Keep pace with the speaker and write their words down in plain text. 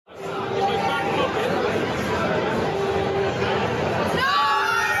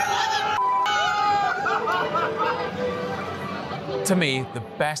To me, the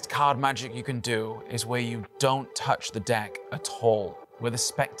best card magic you can do is where you don't touch the deck at all, where the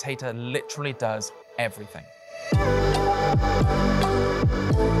spectator literally does everything.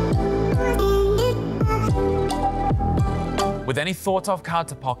 With any thought of card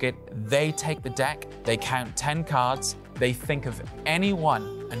to pocket, they take the deck, they count 10 cards, they think of any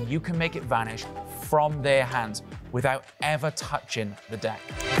one, and you can make it vanish from their hands without ever touching the deck.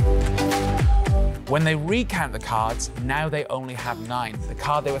 When they recount the cards, now they only have 9. The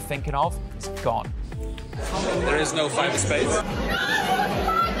card they were thinking of is gone. There is no 5 of spades.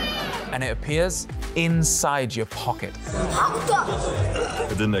 And it appears inside your pocket. I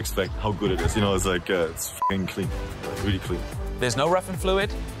didn't expect how good it is. You know, it's like, it's f***ing clean, really clean. There's no rough and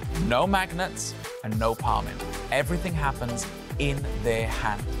fluid, no magnets, and no palming. Everything happens in their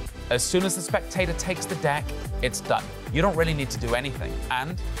hand. As soon as the spectator takes the deck, it's done. You don't really need to do anything,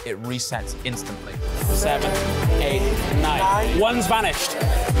 and it resets instantly. 7, 8, 9. One's vanished.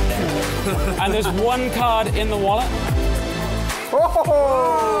 And there's one card in the wallet.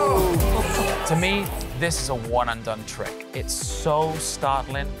 To me, this is a one and done trick. It's so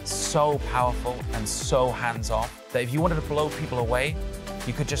startling, so powerful, and so hands-off that if you wanted to blow people away,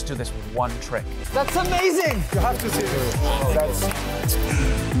 you could just do this one trick. That's amazing! You have to see this. That's...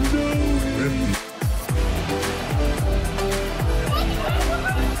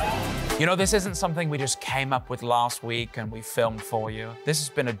 You know, this isn't something we just came up with last week and we filmed for you. This has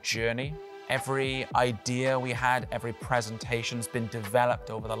been a journey. Every idea we had, every presentation's been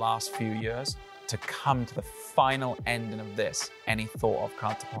developed over the last few years to come to the final ending of this, any thought of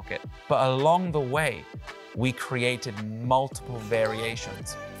card to pocket. But along the way, we created multiple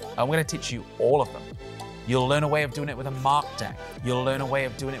variations. I'm gonna teach you all of them. You'll learn a way of doing it with a marked deck. You'll learn a way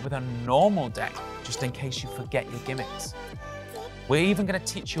of doing it with a normal deck, just in case you forget your gimmicks. We're even going to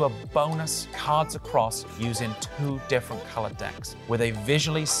teach you a bonus cards across using 2 different colored decks, where they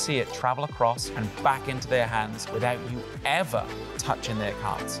visually see it travel across and back into their hands without you ever touching their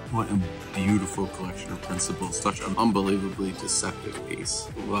cards. What a beautiful collection of principles. Such an unbelievably deceptive piece.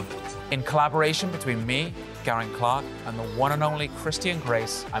 Love it. In collaboration between me, Garen Clark, and the one and only Christian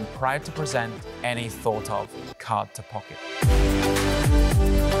Grace, I'm proud to present any thought of card to pocket.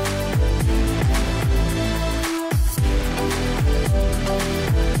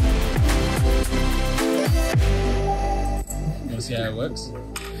 See how it works?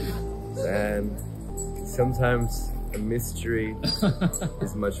 And sometimes a mystery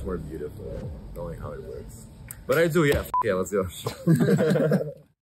is much more beautiful knowing how it works. But I do, yeah. Yeah, let's go.